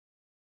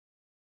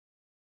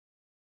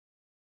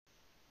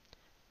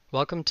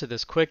Welcome to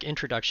this quick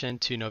introduction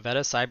to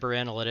Novetta Cyber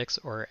Analytics,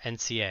 or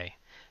NCA.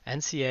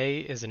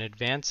 NCA is an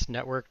advanced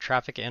network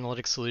traffic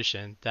analytics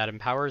solution that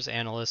empowers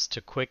analysts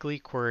to quickly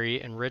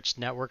query enriched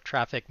network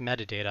traffic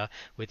metadata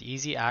with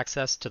easy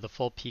access to the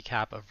full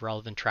PCAP of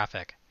relevant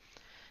traffic.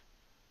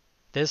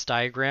 This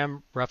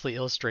diagram roughly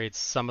illustrates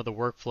some of the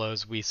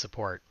workflows we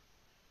support.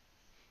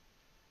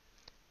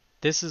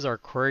 This is our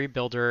query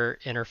builder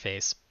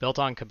interface. Built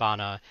on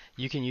Kibana,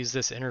 you can use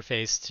this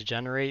interface to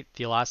generate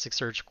the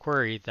Elasticsearch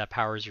query that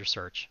powers your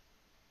search.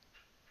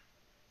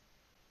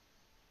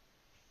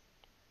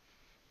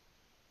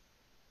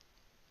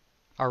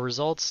 Our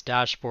results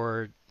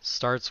dashboard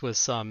starts with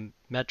some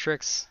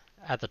metrics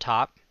at the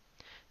top.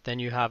 Then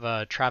you have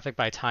a traffic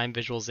by time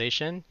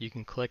visualization. You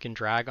can click and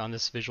drag on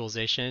this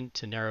visualization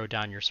to narrow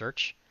down your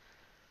search.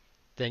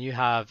 Then you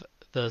have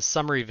the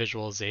summary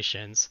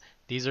visualizations.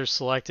 These are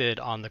selected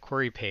on the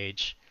query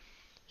page.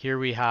 Here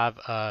we have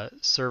a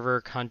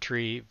server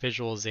country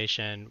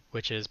visualization,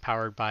 which is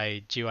powered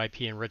by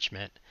GeoIP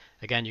enrichment.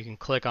 Again, you can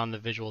click on the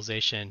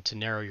visualization to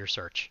narrow your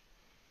search.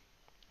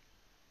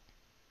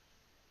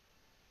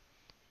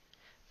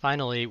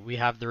 Finally, we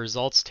have the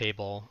results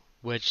table,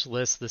 which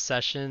lists the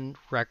session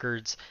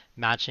records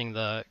matching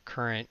the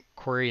current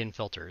query and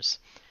filters.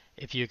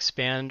 If you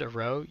expand a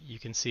row, you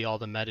can see all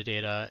the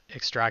metadata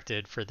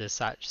extracted for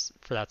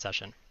that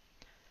session.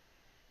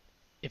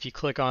 If you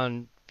click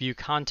on View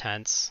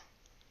Contents,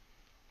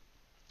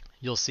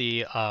 you'll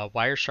see a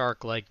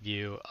Wireshark-like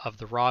view of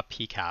the raw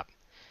PCAP.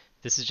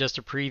 This is just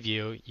a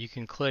preview. You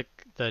can click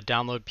the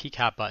Download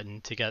PCAP button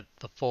to get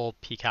the full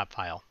PCAP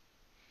file.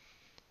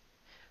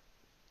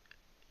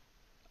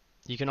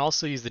 You can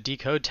also use the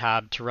Decode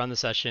tab to run the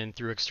session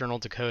through external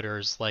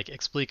decoders like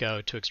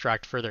Explico to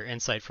extract further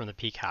insight from the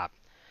PCAP.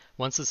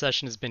 Once the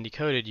session has been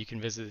decoded, you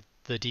can visit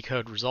the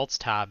Decode Results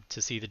tab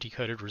to see the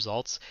decoded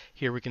results.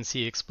 Here we can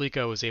see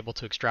Explico was able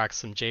to extract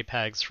some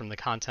JPEGs from the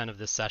content of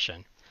this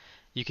session.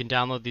 You can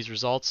download these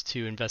results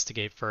to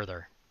investigate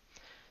further.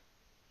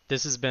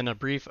 This has been a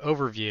brief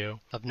overview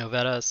of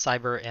Novetta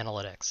Cyber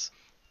Analytics.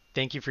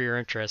 Thank you for your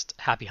interest.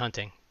 Happy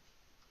hunting.